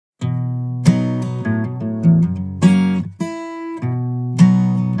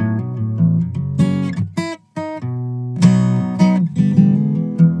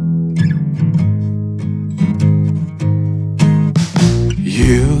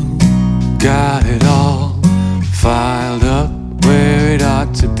got it all filed up where it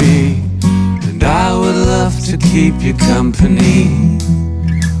ought to be, and I would love to keep you company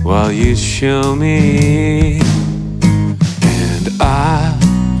while you show me. And I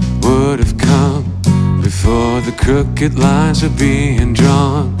would have come before the crooked lines were being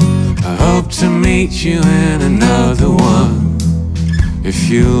drawn. I hope to meet you in another one, if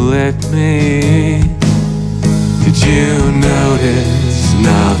you let me. Did you notice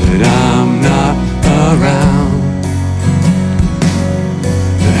now that I'm not around,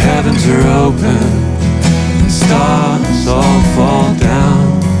 the heavens are open and stars all fall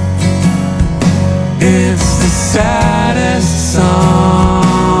down? It's the saddest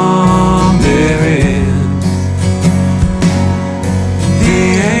song there is. The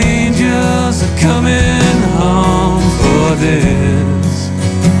angels are coming home for this,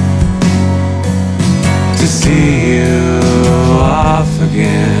 to see you off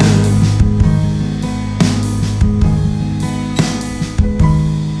again.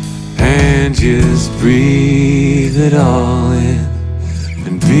 And just breathe it all in,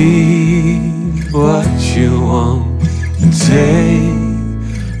 and be what you want, and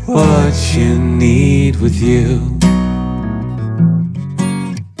take what you need with you.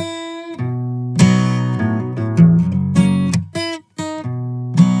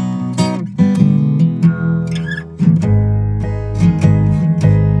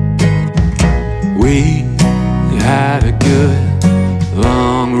 We had a good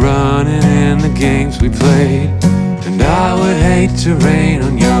long running in the games we played, and I would hate to rain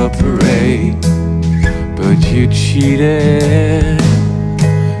on your parade, but you cheated.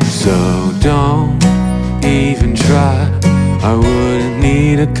 So don't even try, I wouldn't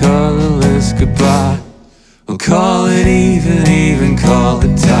need a colorless goodbye. I'll call it even call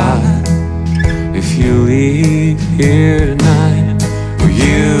it time. If you leave here tonight, were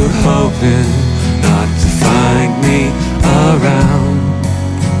you hoping not to find me around?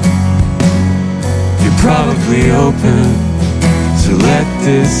 You're probably open to let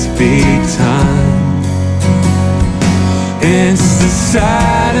this be time. It's the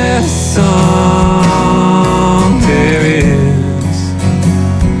saddest song there is.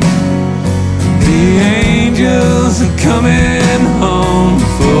 The angels are coming home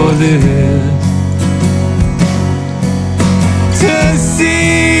for this, to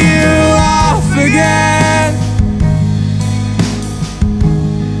see you off again.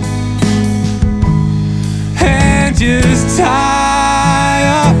 And just tie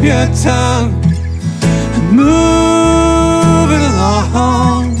up your tongue and move it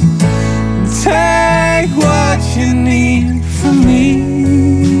along, and take what you need from me.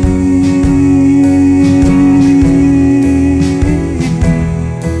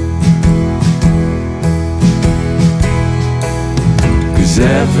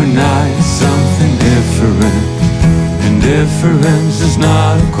 Every night something different, and difference is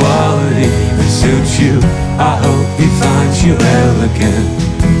not a quality that suits you. I hope he finds you elegant,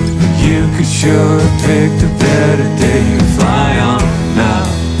 but you could sure have picked a better day to fly on now.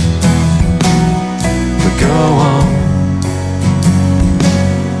 But go on,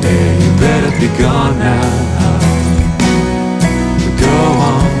 yeah, you better be gone now. But go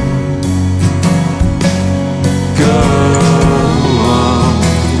on, go.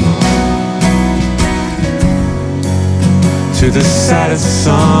 To the saddest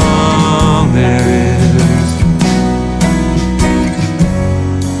song there is,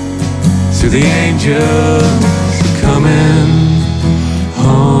 to the angels coming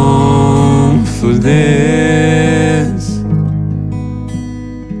home for this.